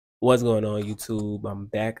What's going on, YouTube? I'm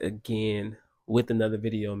back again with another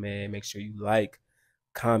video, man. Make sure you like,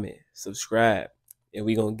 comment, subscribe, and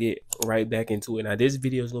we're gonna get right back into it. Now, this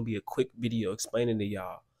video is gonna be a quick video explaining to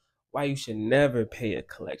y'all why you should never pay a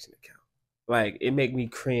collection account. Like, it make me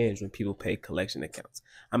cringe when people pay collection accounts.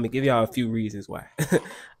 I'm gonna give y'all a few reasons why. All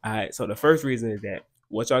right, so the first reason is that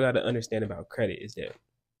what y'all gotta understand about credit is that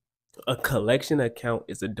a collection account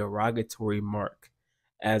is a derogatory mark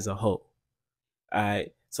as a whole. All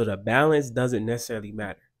right. So the balance doesn't necessarily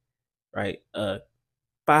matter, right? A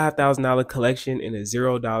 $5,000 collection and a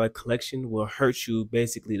 $0 collection will hurt you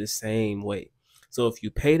basically the same way. So if you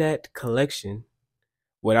pay that collection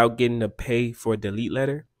without getting a pay for delete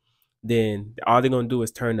letter, then all they're gonna do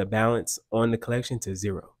is turn the balance on the collection to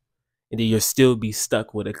zero. And then you'll still be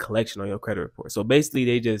stuck with a collection on your credit report. So basically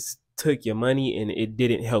they just took your money and it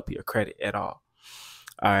didn't help your credit at all.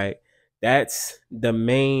 All right. That's the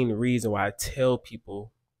main reason why I tell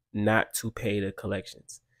people not to pay the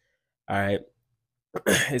collections. All right.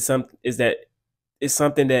 It's something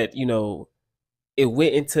that, it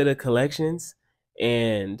went into the collections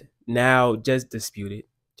and now just dispute it.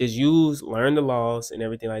 Just learn the laws and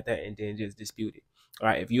everything like that, and then just dispute it. All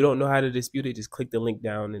right. If you don't know how to dispute it, just click the link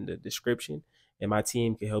down in the description and my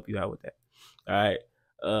team can help you out with that. All right.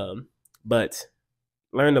 But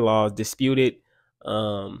learn the laws, dispute it.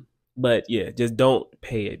 But yeah, just don't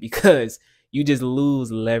pay it because you just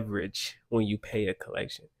lose leverage when you pay a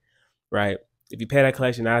collection, right? If you pay that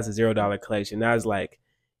collection, now it's a $0 collection. Now it's like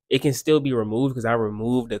it can still be removed because I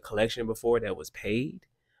removed a collection before that was paid.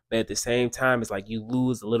 But at the same time, it's like you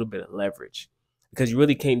lose a little bit of leverage because you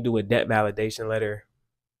really can't do a debt validation letter.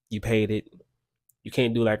 You paid it. You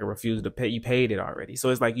can't do like a refusal to pay. You paid it already. So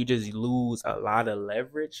it's like you just lose a lot of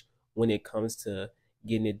leverage when it comes to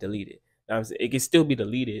getting it deleted. Now, it can still be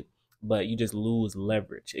deleted, but you just lose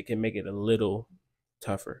leverage. It can make it a little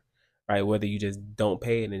tougher, right? Whether you just don't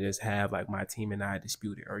pay it and just have like my team and I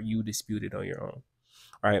dispute it, or you dispute it on your own,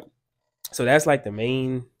 right? So that's like the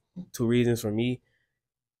main two reasons for me.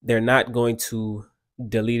 They're not going to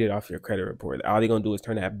delete it off your credit report. All they're going to do is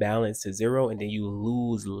turn that balance to zero, and then you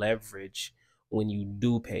lose leverage when you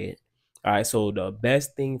do pay it. All right, so the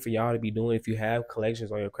best thing for y'all to be doing if you have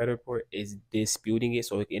collections on your credit report is disputing it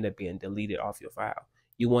so it can end up being deleted off your file.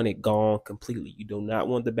 You want it gone completely. You do not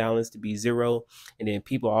want the balance to be zero. And then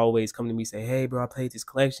people always come to me and say, hey, bro, I paid this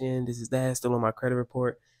collection. This is that, still on my credit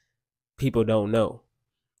report. People don't know.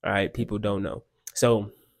 All right, people don't know.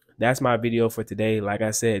 So that's my video for today. Like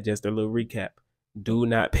I said, just a little recap. Do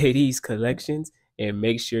not pay these collections and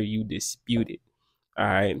make sure you dispute it. All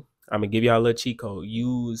right. I'm going to give y'all a little cheat code.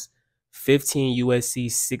 Use 15 USC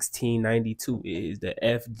 1692 is the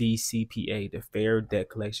FDCPA, the Fair Debt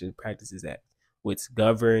Collection Practices Act, which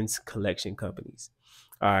governs collection companies.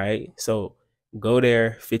 All right. So go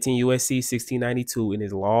there, 15 USC 1692, and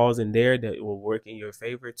there's laws in there that will work in your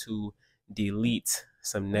favor to delete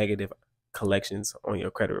some negative collections on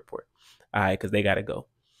your credit report. All right. Because they got to go.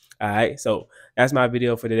 All right. So that's my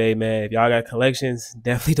video for today, man. If y'all got collections,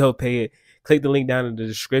 definitely don't pay it. Click the link down in the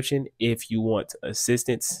description if you want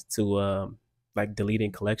assistance to like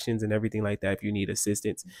deleting collections and everything like that. If you need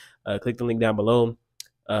assistance, click the link down below.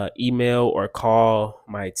 Email or call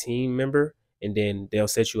my team member, and then they'll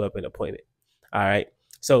set you up an appointment. All right.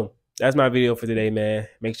 So that's my video for today, man.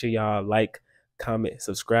 Make sure y'all like, comment,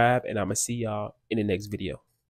 subscribe, and I'm going to see y'all in the next video.